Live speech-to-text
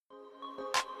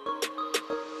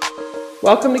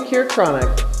Welcome to Cure Chronic,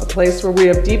 a place where we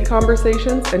have deep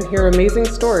conversations and hear amazing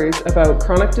stories about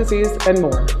chronic disease and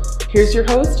more. Here's your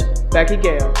host, Becky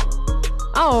Gale.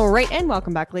 All right, and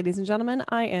welcome back, ladies and gentlemen.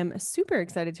 I am super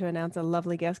excited to announce a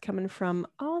lovely guest coming from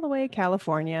all the way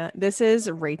California. This is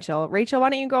Rachel. Rachel,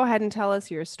 why don't you go ahead and tell us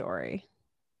your story?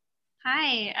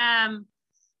 Hi.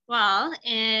 Well,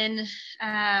 in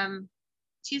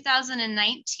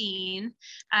 2019,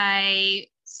 I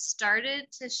started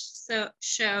to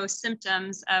show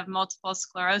symptoms of multiple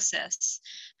sclerosis.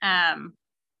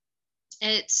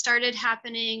 It started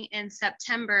happening in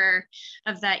September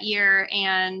of that year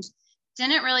and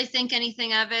didn't really think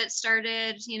anything of it.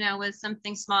 Started, with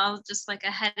something small, just like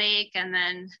a headache, and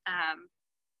then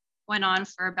went on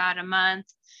for about a month.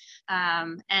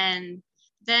 And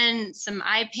then some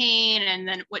eye pain, and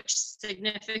then which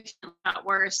significantly got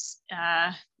worse,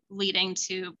 leading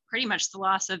to pretty much the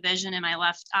loss of vision in my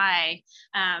left eye.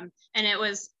 And it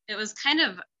was kind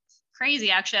of crazy,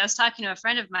 actually. I was talking to a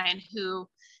friend of mine who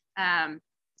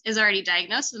is already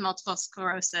diagnosed with multiple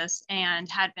sclerosis and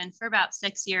had been for about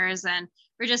 6 years. And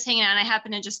we're just hanging out, and I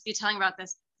happened to just be telling about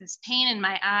this pain in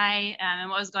my eye and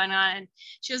what was going on. And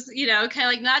she was, kind of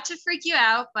like, not to freak you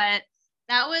out, but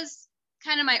that was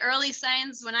kind of my early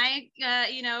signs when I,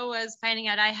 was finding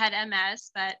out I had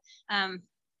MS, but,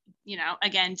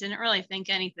 again, didn't really think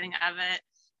anything of it.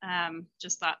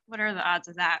 Just thought, what are the odds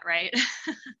of that, right?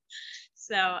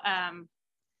 So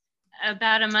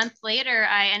about a month later,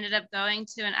 I ended up going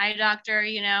to an eye doctor.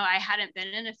 I hadn't been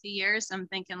in a few years. So I'm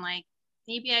thinking, like,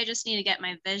 maybe I just need to get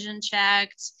my vision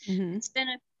checked. Mm-hmm. It's been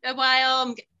a while.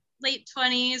 I'm late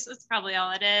 20s. That's probably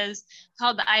all it is.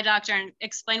 Called the eye doctor and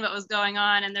explained what was going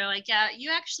on. And they're like, yeah,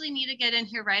 you actually need to get in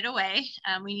here right away.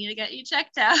 We need to get you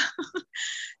checked out.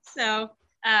 So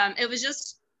it was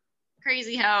just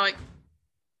crazy how it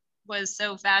was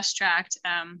so fast tracked.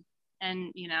 And,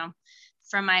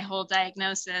 from my whole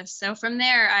diagnosis. So from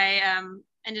there, I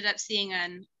ended up seeing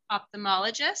an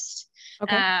ophthalmologist.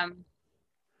 Okay.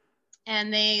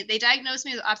 And they diagnosed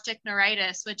me with optic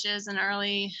neuritis, which is an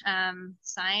early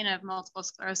sign of multiple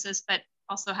sclerosis, but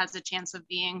also has a chance of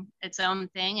being its own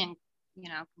thing and,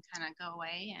 can kind of go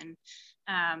away. And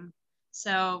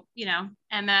so,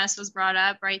 MS was brought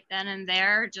up right then and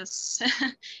there, just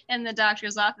in the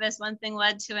doctor's office. One thing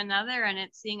led to another, and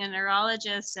it's seeing a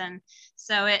neurologist. And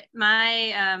so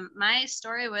my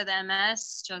story with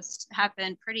MS just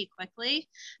happened pretty quickly,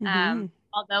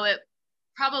 although it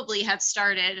probably had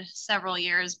started several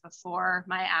years before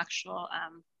my actual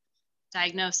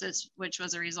diagnosis, which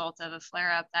was a result of a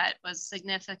flare-up that was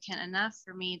significant enough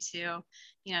for me to,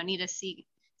 need to seek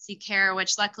care,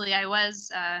 which luckily I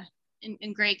was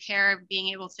in great care of being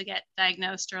able to get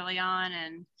diagnosed early on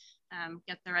and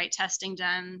get the right testing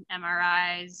done,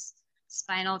 MRIs,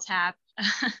 spinal tap,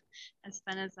 as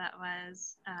fun as that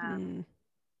was.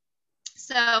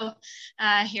 So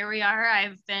here we are.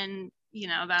 I've been,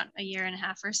 about a year and a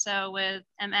half or so with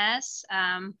MS.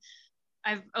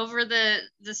 I've over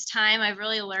this time, I've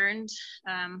really learned,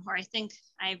 or I think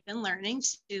I've been learning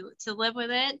to live with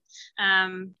it.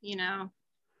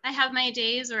 I have my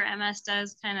days where MS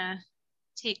does kind of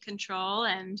take control,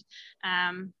 and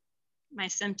my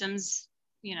symptoms,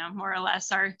 more or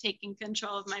less are taking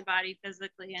control of my body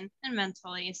physically and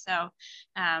mentally. So,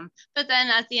 but then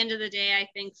at the end of the day, I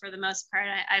think for the most part,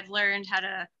 I've learned how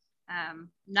to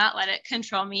not let it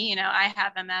control me. I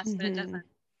have MS, but it doesn't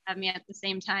have me at the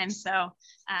same time. So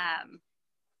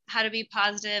how to be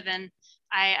positive. And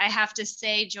I have to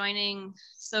say, joining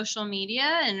social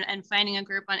media and finding a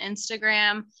group on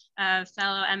Instagram,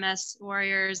 fellow MS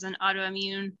warriors and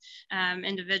autoimmune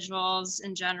individuals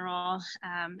in general,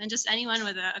 and just anyone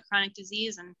with a chronic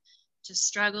disease and just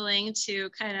struggling to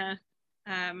kind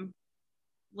of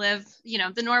live,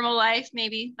 the normal life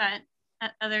maybe, but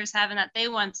others haven't, that they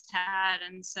once had.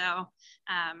 And so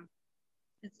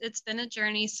it's been a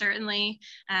journey, certainly.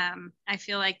 I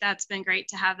feel like that's been great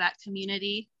to have that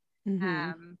community.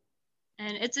 And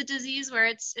it's a disease where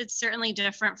it's certainly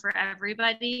different for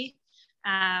everybody.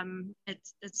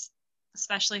 It's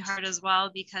especially hard as well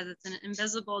because it's an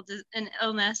invisible an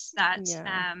illness that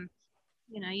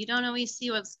you don't always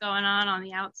see what's going on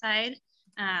the outside.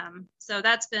 So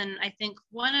that's been, I think,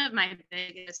 one of my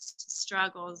biggest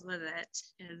struggles with it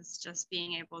is just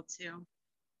being able to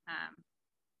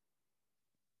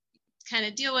kind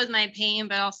of deal with my pain,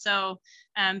 but also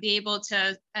be able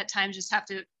to at times just have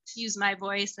to use my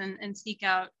voice and seek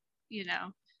out,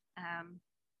 the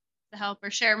help or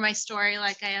share my story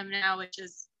like I am now, which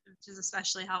is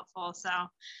especially helpful. So,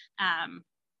 yeah.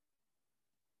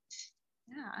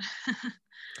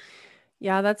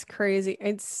 Yeah, that's crazy.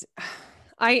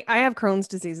 I have Crohn's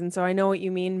disease, and so I know what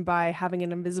you mean by having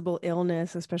an invisible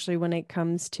illness, especially when it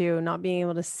comes to not being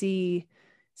able to see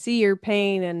your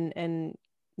pain, and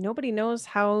nobody knows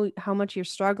how much you're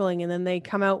struggling, and then they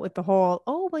come out with the whole,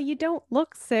 oh, well, you don't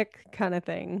look sick kind of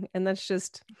thing. And that's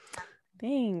just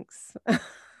thanks.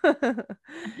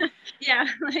 Yeah,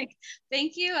 like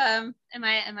thank you. Am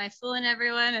I fooling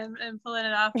everyone and pulling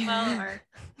it off well? Or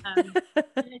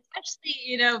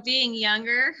especially, being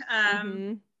younger,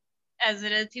 Hmm. as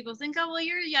it is, people think, oh, well,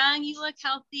 you're young, you look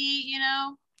healthy.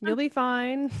 You'll be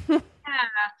fine. Yeah.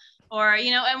 Or,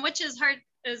 and which is hard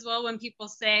as well when people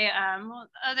say, well,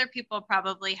 other people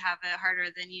probably have it harder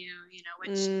than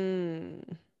which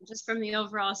Mm. just from the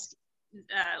overall,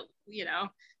 uh, you know,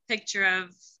 picture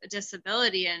of a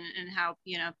disability and how,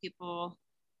 people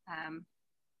um,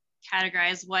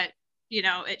 categorize what,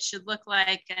 it should look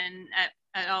like and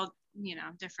at all,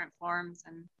 different forms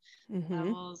and Hmm.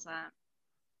 levels.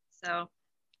 So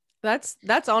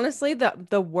That's honestly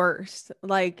the worst.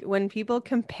 Like when people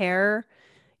compare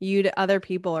you to other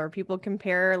people, or people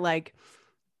compare, like,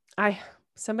 I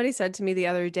somebody said to me the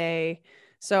other day,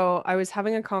 so I was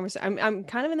having a conversation. I'm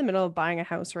kind of in the middle of buying a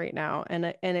house right now,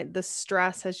 the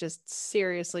stress has just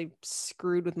seriously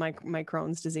screwed with my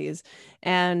Crohn's disease.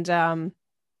 And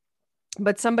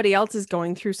but somebody else is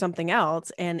going through something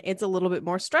else, and it's a little bit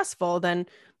more stressful than,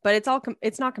 but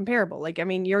it's not comparable. Like, I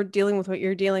mean, you're dealing with what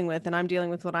you're dealing with, and I'm dealing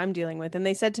with what I'm dealing with. And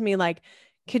they said to me, like,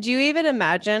 could you even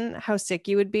imagine how sick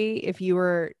you would be if you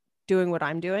were doing what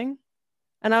I'm doing?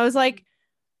 And I was like,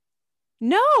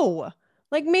 no,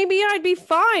 like maybe I'd be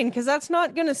fine because that's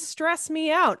not going to stress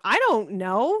me out. I don't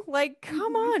know. Like,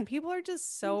 come mhm. on. People are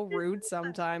just so rude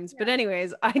sometimes. But Yeah.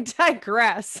 anyways, I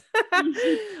digress.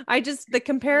 I just, the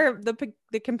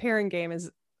comparing game is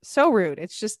so rude.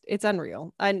 It's just, it's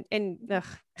unreal. And ugh,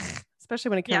 especially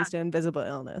when it Yeah, comes to invisible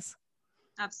illness.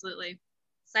 absolutely.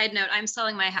 Side note, I'm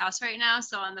selling my house right now.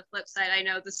 So on the flip side, I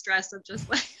know the stress of just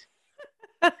like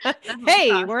the whole Hey,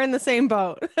 process. we're in the same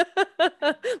boat.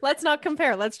 Let's not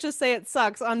compare. Let's just say it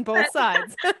sucks on both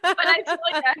sides. But I feel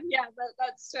like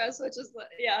that stress, which is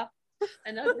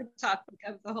another topic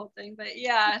of the whole thing. But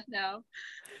yeah, no.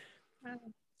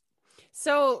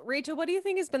 So, Rachel, what do you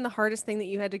think has been the hardest thing that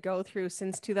you had to go through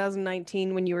since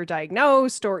 2019 when you were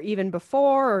diagnosed, or even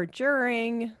before or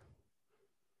during?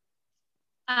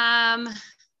 Um,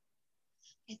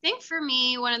 I think for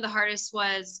me, one of the hardest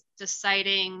was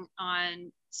deciding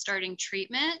on starting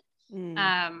treatment. Mm,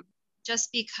 Um,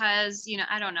 just because,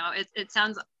 I don't know, it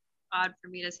sounds odd for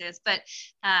me to say this, but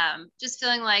just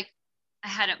feeling like I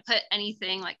hadn't put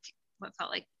anything like what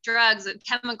felt like drugs and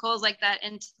chemicals like that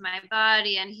into my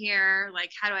body. And here,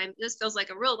 like, this feels like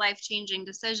a real life-changing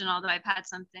decision, although I've had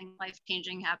something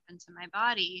life-changing happen to my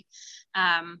body.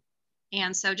 Um,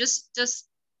 and so just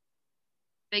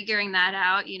figuring that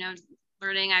out,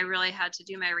 learning, I really had to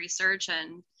do my research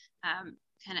and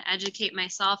kind of educate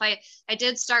myself. I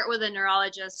did start with a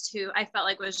neurologist who I felt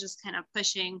like was just kind of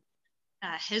pushing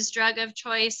his drug of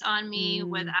choice on me mm,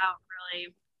 without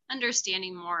really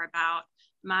understanding more about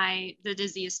the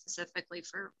disease specifically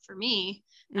for me.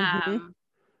 mm-hmm. Um,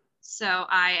 so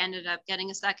I ended up getting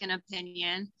a second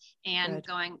opinion and Good.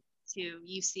 going to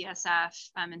UCSF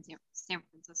in San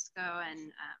Francisco,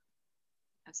 and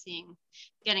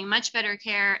getting much better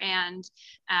care. And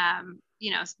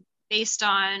based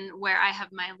on where I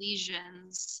have my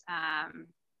lesions,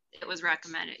 it was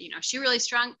recommended. She really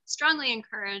strongly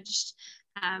encouraged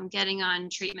getting on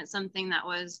treatment, something that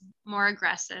was more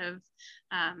aggressive,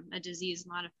 a disease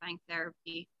modifying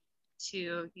therapy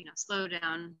to slow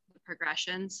down the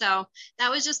progression. So that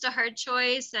was just a hard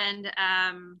choice, and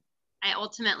I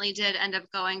ultimately did end up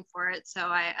going for it. So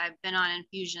I've been on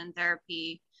infusion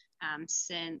therapy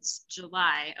since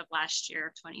July of last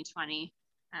year, 2020.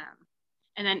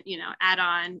 And then, add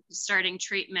on starting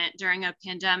treatment during a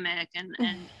pandemic and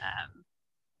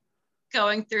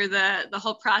going through the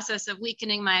whole process of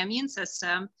weakening my immune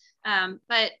system.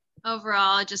 But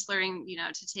overall, just learning,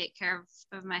 to take care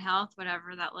of my health,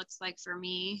 whatever that looks like for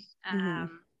me.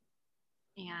 Mm-hmm.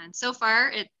 And so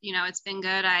far, it's been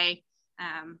good.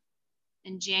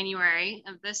 In January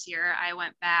of this year, I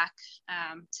went back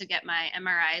to get my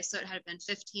MRI. So it had been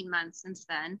 15 months since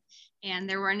then, and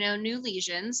there were no new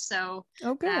lesions. So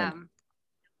Oh, good.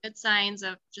 good signs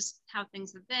of just how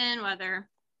things have been, whether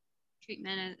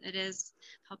treatment it is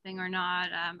helping or not.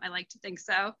 I like to think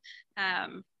so,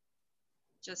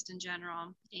 just in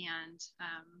general. And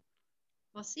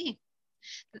we'll see.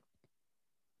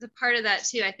 The part of that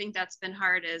too, I think that's been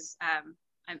hard is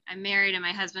I'm married, and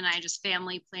my husband and I just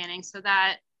family planning. So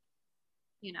that,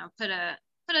 put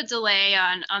a delay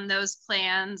on those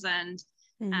plans. And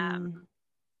Mm-hmm.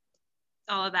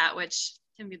 all of that, which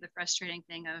can be the frustrating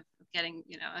thing of getting,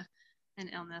 an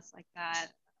illness like that,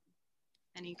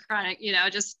 any chronic,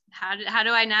 just how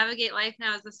do I navigate life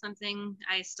now? Is this something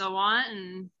I still want?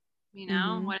 And,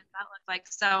 what does that look like?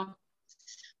 So,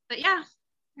 but yeah,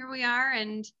 here we are,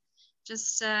 and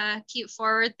just keep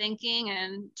forward thinking,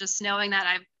 and just knowing that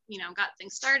I've, got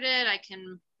things started, we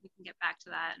can get back to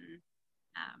that. And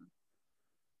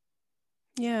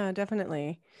yeah,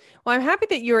 definitely. Well, I'm happy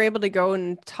that you were able to go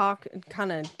and talk,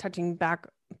 kind of touching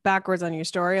backwards on your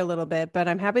story a little bit, but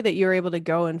I'm happy that you were able to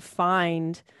go and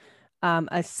find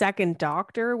a second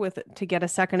doctor to get a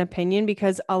second opinion,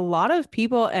 because a lot of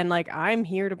people, and like I'm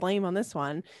here to blame on this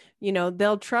one,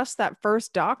 they'll trust that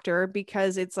first doctor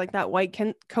because it's like that white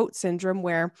coat syndrome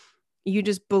where you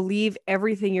just believe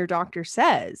everything your doctor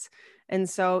says. And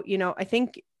so, I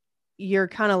think you're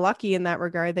kind of lucky in that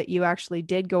regard that you actually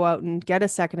did go out and get a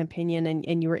second opinion,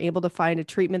 and you were able to find a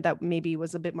treatment that maybe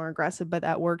was a bit more aggressive, but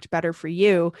that worked better for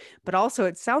you. But also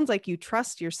it sounds like you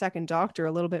trust your second doctor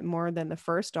a little bit more than the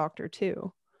first doctor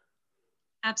too.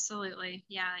 Absolutely.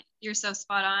 Yeah, you're so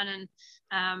spot on.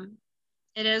 And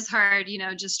it is hard,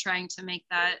 just trying to make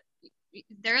that,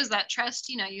 there is that trust,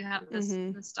 you have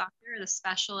this doctor, the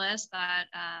specialist that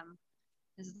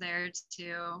is there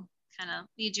to kind of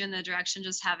lead you in the direction,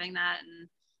 just having that.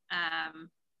 And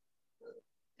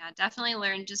yeah, definitely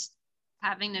learn just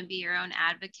having to be your own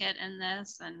advocate in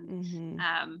this. And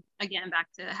again,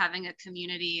 back to having a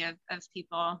community of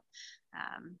people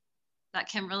that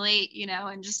can relate,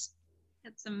 and just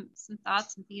get some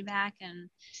thoughts and feedback, and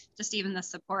just even the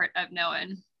support of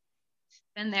knowing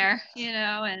been there,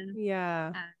 and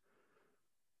yeah,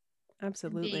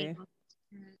 absolutely.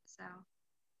 So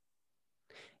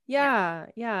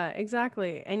yeah,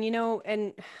 exactly. And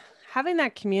and having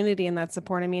that community and that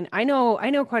support. I mean, I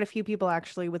know quite a few people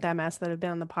actually with MS that have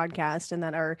been on the podcast and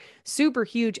that are super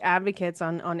huge advocates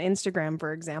on Instagram,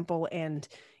 for example. And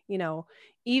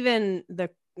even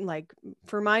like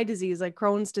for my disease, like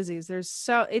Crohn's disease,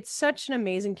 it's such an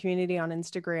amazing community on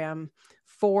Instagram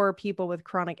for people with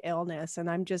chronic illness. And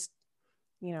I'm just,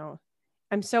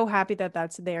 I'm so happy that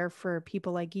that's there for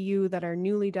people like you that are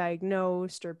newly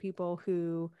diagnosed, or people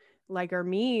who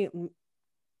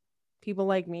people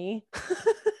like me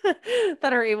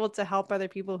that are able to help other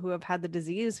people who have had the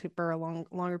disease for a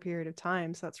longer period of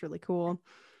time. So that's really cool.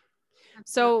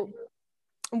 Absolutely. So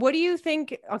what do you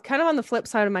think, kind of on the flip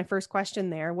side of my first question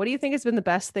there, what do you think has been the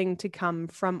best thing to come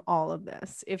from all of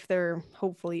this, if there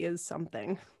hopefully is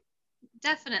something?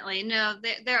 Definitely. No,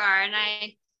 there are. And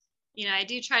I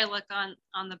do try to look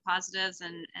on the positives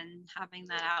and having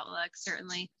that outlook,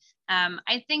 certainly.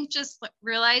 I think just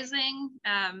realizing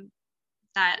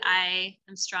that I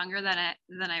am stronger than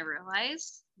I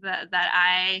realize, that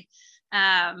I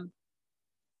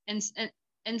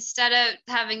instead of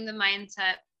having the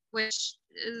mindset, which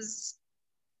is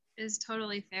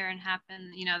totally fair and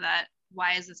happen, that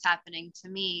why is this happening to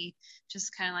me,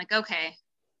 just kind of like, okay,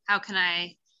 how can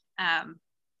I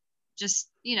just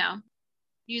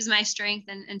use my strength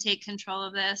and take control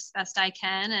of this best I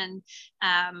can.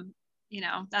 And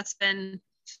that's been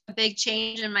a big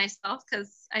change in myself,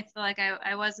 because I feel like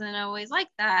I wasn't always like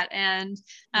that. And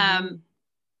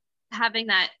having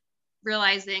that,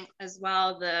 realizing as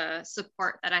well the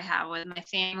support that I have with my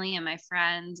family and my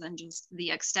friends, and just the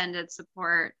extended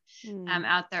support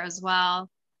out there as well.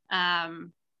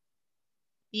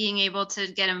 Being able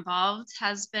to get involved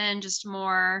has been just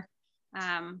more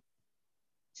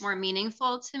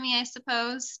meaningful to me, I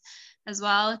suppose, as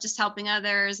well. Just helping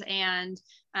others, and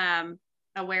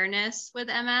awareness with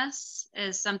MS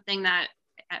is something that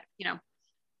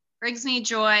brings me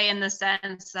joy, in the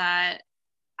sense that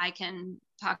I can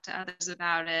talk to others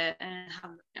about it, and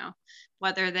have,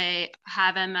 whether they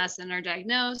have MS and are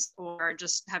diagnosed, or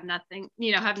just have nothing,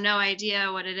 have no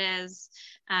idea what it is.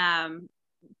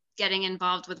 Getting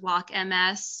involved with Walk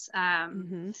MS.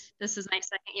 This is my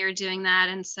second year doing that.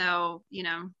 And so,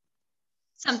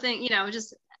 something,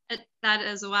 just that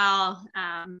as well,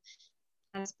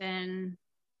 have been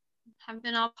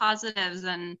all positives,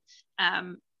 and,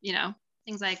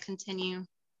 things I continue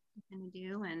to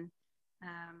do. And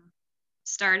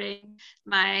starting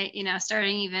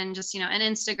even just, an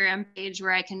Instagram page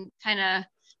where I can kind of,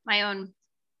 my own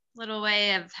little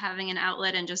way of having an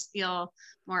outlet, and just feel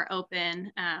more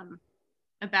open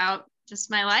about just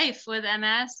my life with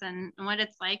MS and what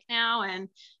it's like now. And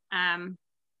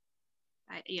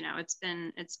it's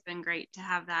been great to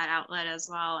have that outlet as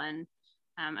well. And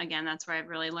again, that's where I've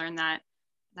really learned that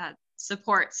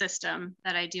support system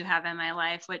that I do have in my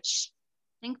life, which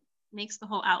I think makes the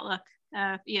whole outlook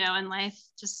in life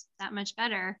just that much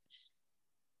better.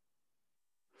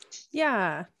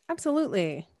 Yeah,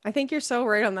 Absolutely. I think you're so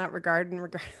right on that regard.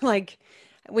 Like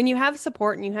when you have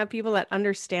support and you have people that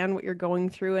understand what you're going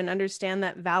through and understand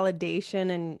that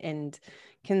validation and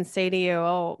can say to you,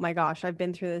 "Oh my gosh, I've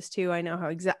been through this too. I know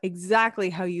how exactly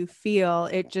how you feel."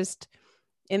 It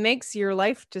makes your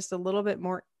life just a little bit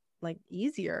more like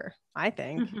easier, I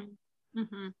think.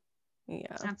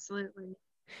 Yeah. Absolutely.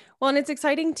 Well, and it's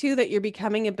exciting too that you're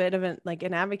becoming a bit of an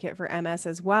advocate for MS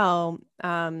as well.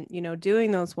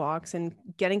 Doing those walks and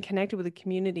getting connected with the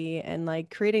community and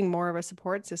like creating more of a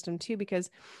support system too, because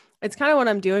it's kind of what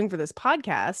I'm doing for this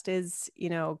podcast is,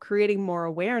 creating more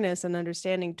awareness and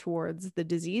understanding towards the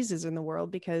diseases in the world,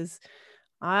 because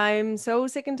I'm so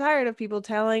sick and tired of people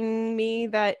telling me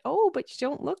that, oh, but you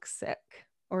don't look sick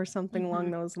or something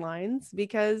along those lines,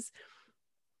 because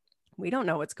we don't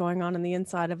know what's going on in the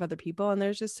inside of other people. And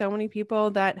there's just so many people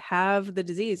that have the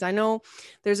disease. I know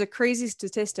there's a crazy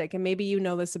statistic, and maybe you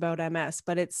know this about MS,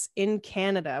 but it's in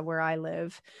Canada where I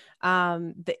live.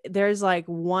 There's like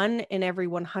 1 in every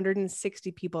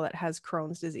 160 people that has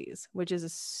Crohn's disease, which is a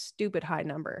stupid high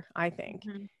number, I think.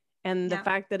 And the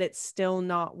fact that it's still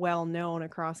not well known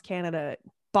across Canada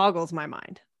boggles my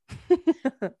mind.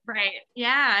 Right.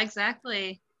 Yeah,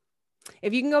 exactly.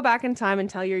 If you can go back in time and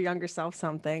tell your younger self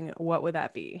something, what would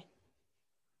that be?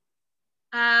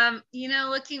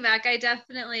 Looking back, I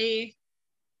definitely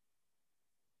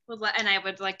and I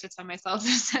would like to tell myself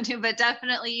this too, but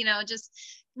definitely, just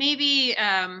maybe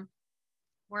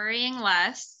worrying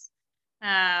less,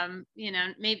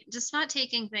 maybe just not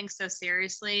taking things so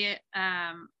seriously.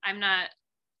 I'm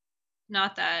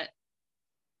not that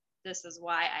this is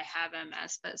why I have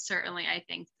MS, but certainly I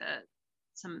think that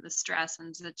some of the stress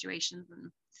and situations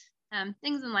and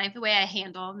things in life, the way I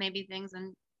handle maybe things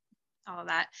and all of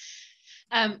that,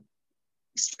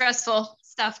 stressful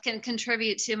stuff can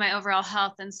contribute to my overall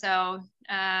health. And so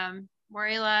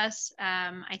worry less.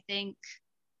 I think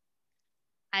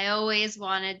I always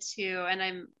wanted to, and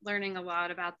I'm learning a lot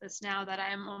about this now that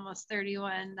I'm almost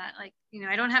 31, that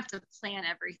I don't have to plan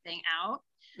everything out.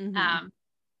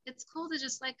 It's cool to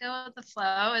just let go of the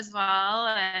flow as well,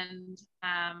 and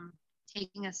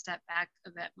taking a step back a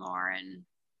bit more and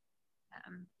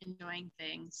enjoying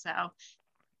things. So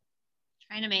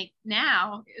trying to make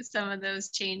now some of those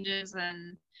changes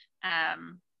and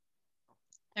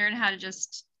learn how to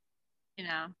just,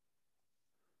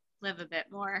 live a bit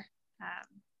more,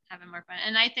 having more fun.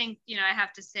 And I think, I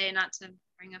have to say, not to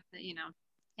bring up the,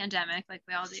 pandemic like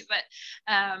we all do, but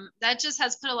that just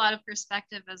has put a lot of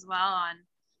perspective as well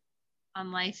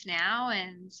on life now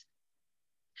and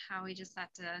how we just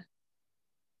have to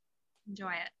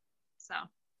enjoy it. So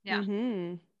yeah.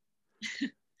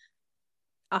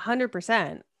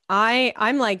 100%.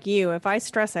 I'm like you. If I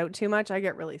stress out too much, I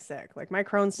get really sick. Like my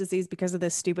Crohn's disease, because of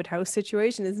this stupid house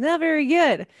situation, is not very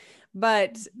good.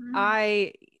 But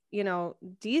I,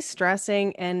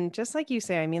 de-stressing, and just like you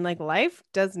say, I mean, like life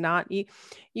does not, I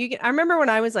remember when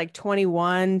I was like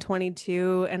 21,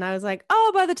 22, and I was like,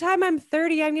 oh, by the time I'm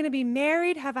 30, I'm going to be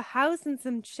married, have a house and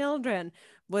some children.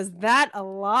 Was that a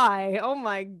lie? Oh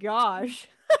my gosh.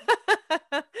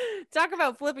 Talk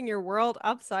about flipping your world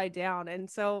upside down. And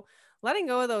so letting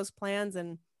go of those plans,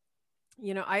 and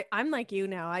I'm like you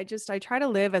now. I try to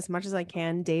live as much as I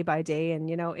can day by day, and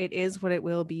it is what it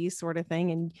will be, sort of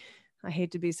thing. And I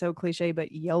hate to be so cliche,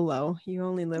 but YOLO, you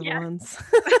only live once.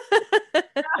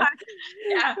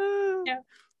 yeah,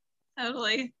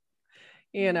 totally.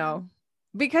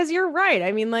 Because you're right.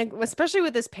 I mean, like, especially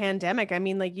with this pandemic, I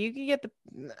mean, like you can get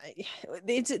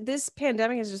this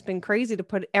pandemic has just been crazy to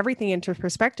put everything into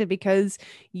perspective, because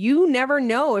you never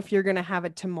know if you're going to have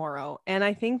it tomorrow. And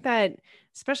I think that,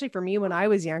 especially for me, when I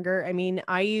was younger, I mean,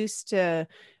 I used to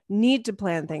need to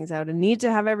plan things out and need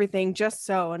to have everything just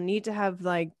so, and need to have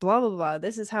like, blah, blah, blah.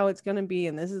 This is how it's going to be.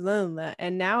 And this is that.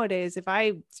 And nowadays, if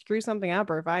I screw something up,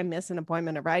 or if I miss an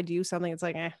appointment, or if I do something, it's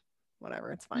like,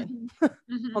 whatever, it's fine.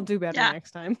 I'll do better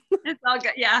next time. It's all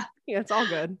good. Yeah. Yeah, it's all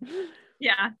good.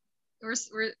 Yeah. We're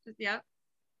yeah.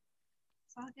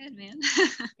 It's all good, man.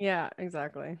 Yeah,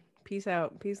 exactly. Peace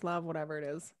out. Peace, love, whatever it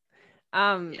is.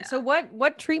 So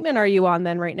what treatment are you on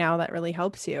then right now that really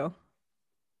helps you?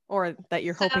 Or that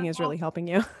you're hoping is really helping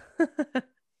you?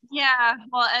 Yeah.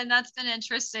 Well, and that's been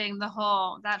interesting. That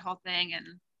whole thing, and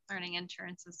learning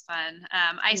insurance is fun.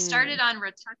 I started on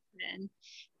Rituxan,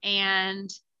 and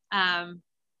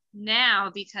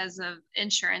now, because of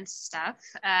insurance stuff,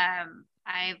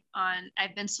 I've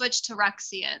been switched to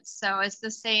Ruxience. So it's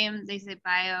the same, they say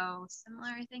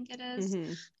biosimilar, I think it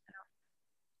is.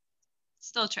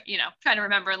 Still trying to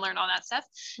remember and learn all that stuff.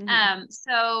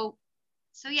 So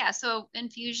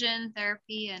infusion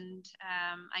therapy, and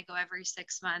I go every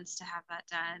 6 months to have that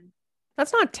done.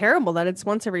 That's not terrible that it's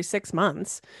once every 6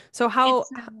 months. So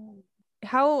It's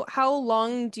how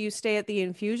long do you stay at the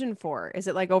infusion for? Is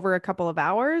it like over a couple of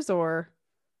hours or?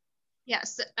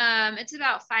 yes, it's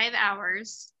about 5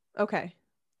 hours Okay.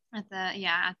 at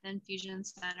the infusion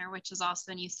center, which is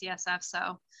also in UCSF.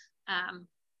 So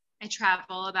I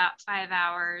travel about 5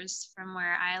 hours from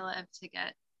where I live to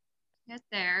get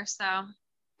there. So,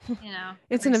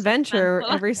 It's an every 6 months, adventure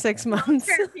every 6 months.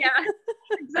 yeah,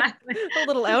 exactly. A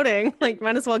little outing. Like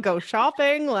might as well go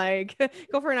shopping, like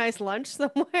go for a nice lunch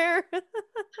somewhere.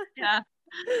 Yeah.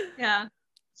 Yeah.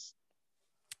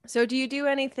 So do you do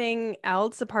anything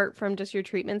else apart from just your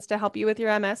treatments to help you with your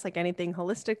MS, like anything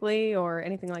holistically or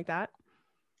anything like that?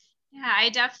 Yeah, I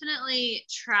definitely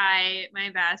try my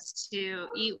best to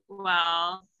eat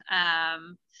well.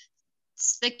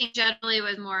 Sticking generally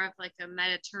with more of like a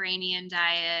Mediterranean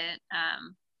diet,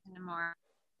 and more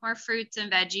fruits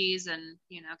and veggies, and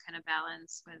kind of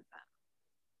balance with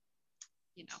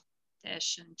you know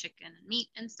fish and chicken and meat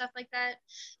and stuff like that.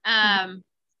 Um,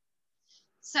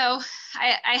 so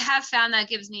I have found that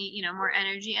gives me more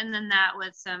energy, and then that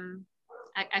with some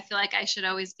I feel like I should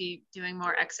always be doing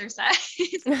more exercise, to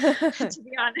be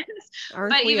honest.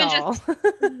 Aren't But we even all? just,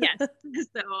 yes.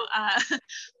 So,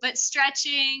 but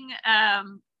stretching, I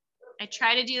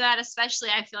try to do that, especially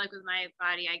I feel like with my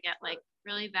body, I get like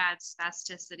really bad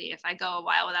spasticity if I go a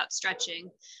while without stretching.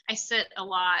 I sit a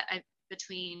lot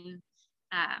between,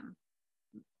 um,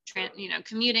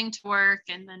 commuting to work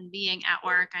and then being at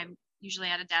work. I'm usually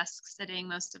at a desk sitting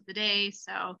most of the day.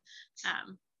 So,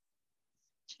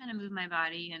 trying to move my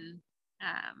body and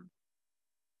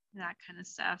that kind of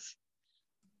stuff.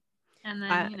 And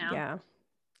then, Yeah,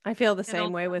 I feel the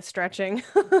same way with stretching.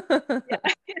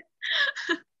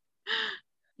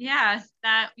 Yeah,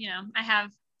 that, I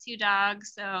have 2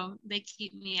 dogs, so they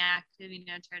keep me active,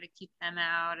 try to keep them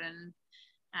out. And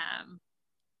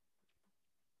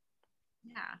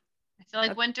yeah, I feel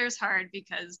like winter's hard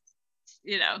because,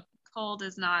 cold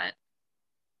is not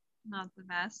the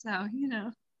best. So,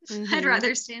 I'd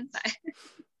rather stay inside.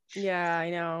 Yeah,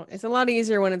 I know. It's a lot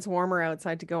easier when it's warmer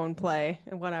outside to go and play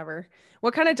and whatever.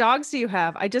 What kind of dogs do you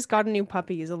have? I just got a new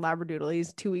puppy. He's a Labradoodle.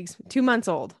 He's 2 months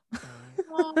old.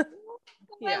 Oh, I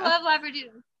Yeah. love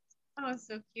Labradoodles. Oh,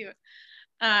 so cute.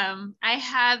 I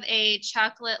have a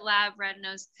chocolate lab red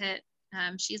nose pit.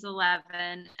 She's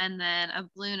 11, and then a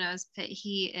blue nose pit.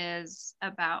 He is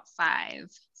about 5.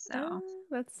 So Oh,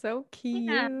 that's so cute.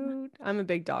 yeah. I'm a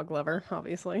big dog lover,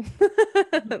 obviously.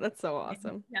 That's so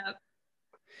awesome. Yeah.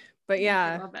 But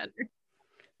yeah,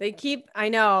 I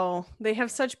know they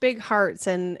have such big hearts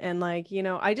and like,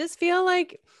 I just feel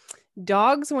like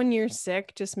dogs when you're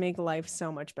sick just make life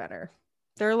so much better.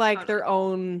 They're like their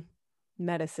own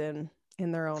medicine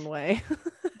in their own way.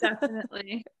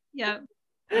 Definitely. Yep.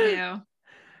 I do.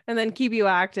 And then keep you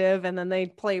active, and then they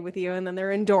play with you, and then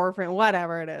they're endorphin,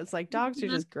 whatever it is. Like dogs are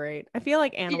just great. I feel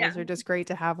like animals are just great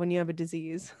to have when you have a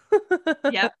disease.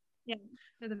 Yep. Yeah.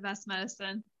 They're the best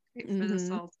medicine. Great for the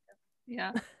soul.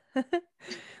 Yeah.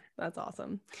 That's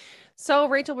awesome. So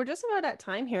Rachel, we're just about at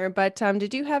time here, but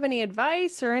did you have any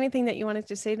advice or anything that you wanted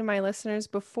to say to my listeners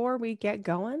before we get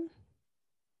going?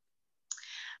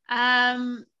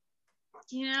 I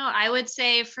would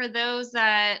say for those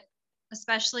that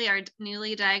especially are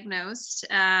newly diagnosed,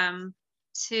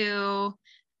 to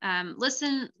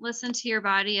listen to your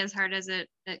body as hard as it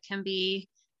can be,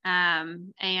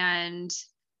 and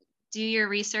do your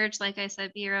research. Like I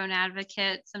said, be your own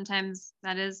advocate. Sometimes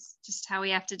that is just how we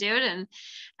have to do it.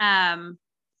 And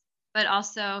but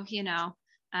also,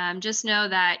 just know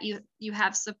that you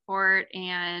have support,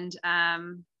 and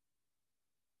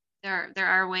there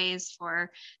are ways for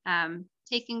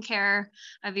taking care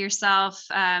of yourself.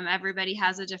 Everybody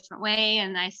has a different way,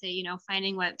 and I say,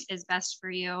 finding what is best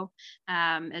for you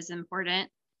is important.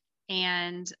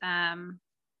 And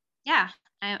yeah,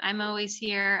 I'm always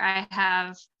here. I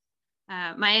have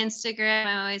my Instagram.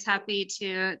 I'm always happy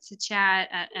to chat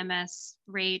at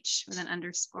MSRach with an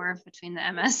underscore between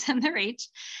the MS and the Rach.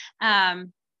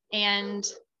 And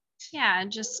yeah,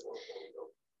 just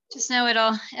know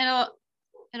it'll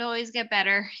always get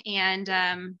better.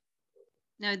 And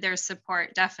no, there's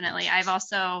support, definitely. I've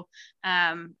also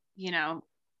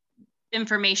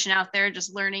information out there,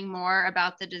 just learning more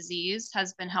about the disease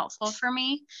has been helpful for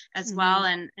me as well,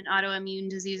 and autoimmune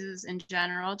diseases in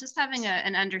general, just having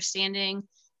an understanding,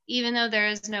 even though there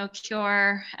is no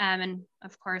cure, and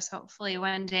of course hopefully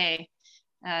one day,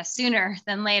 sooner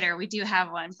than later, we do have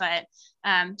one, but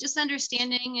just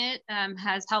understanding it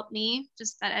has helped me,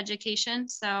 just that education.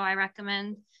 So I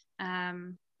recommend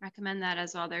that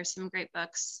as well. There's some great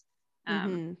books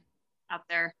out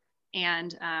there,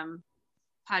 and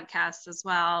podcasts as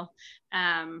well.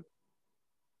 And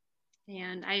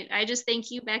I just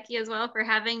thank you, Becky, as well, for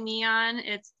having me on.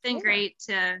 It's been great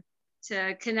to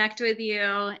connect with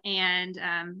you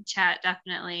and chat,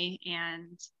 definitely.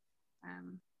 And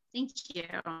thank you.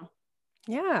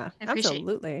 Yeah,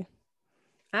 absolutely.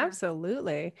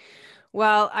 Absolutely.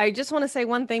 Well, I just want to say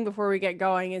one thing before we get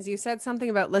going is you said something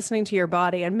about listening to your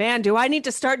body, and man, do I need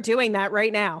to start doing that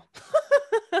right now.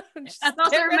 That's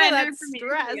also a reminder for me.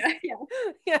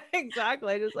 Yeah,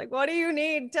 exactly. Just like, what do you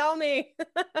need? Tell me.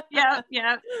 Yeah,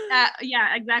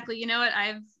 exactly. You know what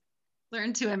I've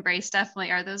learned to embrace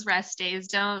definitely are those rest days.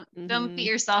 Don't beat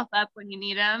yourself up when you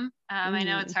need them. I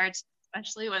know it's hard,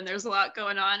 especially when there's a lot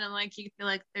going on and like you feel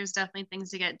like there's definitely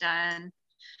things to get done.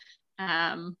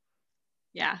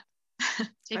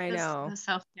 Take those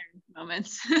self-care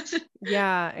moments.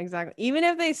 Yeah, exactly. Even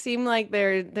if they seem like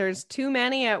there's too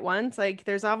many at once, like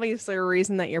there's obviously a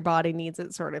reason that your body needs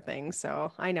it, sort of thing.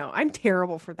 So I know I'm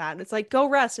terrible for that. It's like, go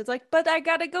rest. It's like, but I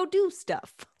gotta go do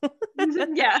stuff.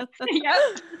 Yeah.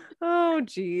 Oh,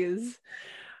 geez.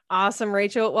 Awesome,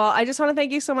 Rachel. Well, I just want to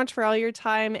thank you so much for all your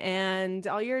time and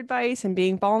all your advice and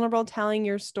being vulnerable, telling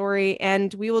your story.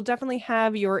 And we will definitely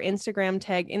have your Instagram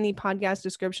tag in the podcast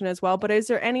description as well. But is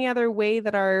there any other way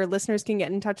that our listeners can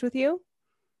get in touch with you?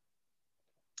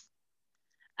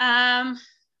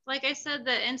 Like I said,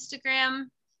 the Instagram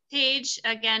page,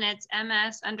 again, it's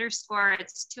ms_,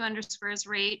 it's 2 underscores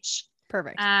Rach.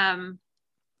 Perfect. And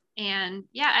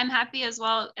yeah, I'm happy as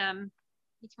well.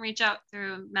 You can reach out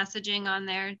through messaging on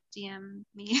there, DM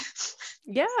me.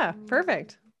 Yeah,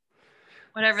 perfect.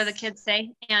 Whatever the kids say.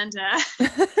 And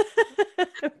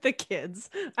the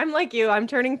kids. I'm like you. I'm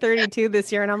turning 32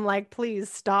 this year and I'm like,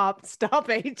 please stop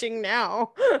aging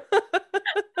now.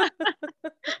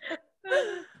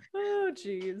 Oh,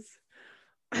 geez.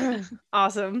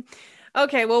 Awesome.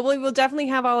 Okay, well, we will definitely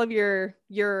have all of your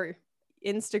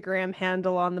Instagram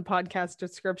handle on the podcast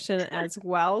description as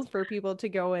well for people to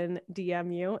go and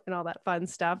DM you and all that fun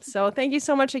stuff. So thank you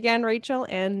so much again, Rachel.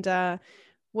 And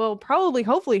we'll probably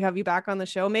hopefully have you back on the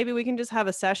show. Maybe we can just have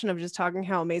a session of just talking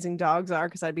how amazing dogs are,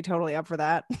 because I'd be totally up for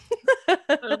that.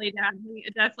 Totally down. We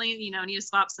definitely, need to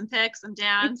swap some pics. I'm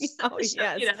down. Oh,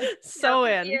 yes. So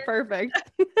in. Perfect.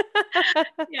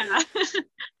 Yeah.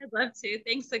 I'd love to.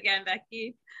 Thanks again,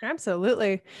 Becky.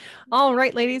 Absolutely. All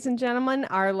right, ladies and gentlemen,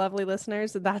 our lovely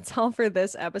listeners, that's all for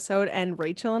this episode. And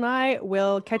Rachel and I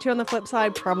will catch you on the flip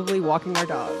side, probably walking our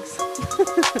dogs.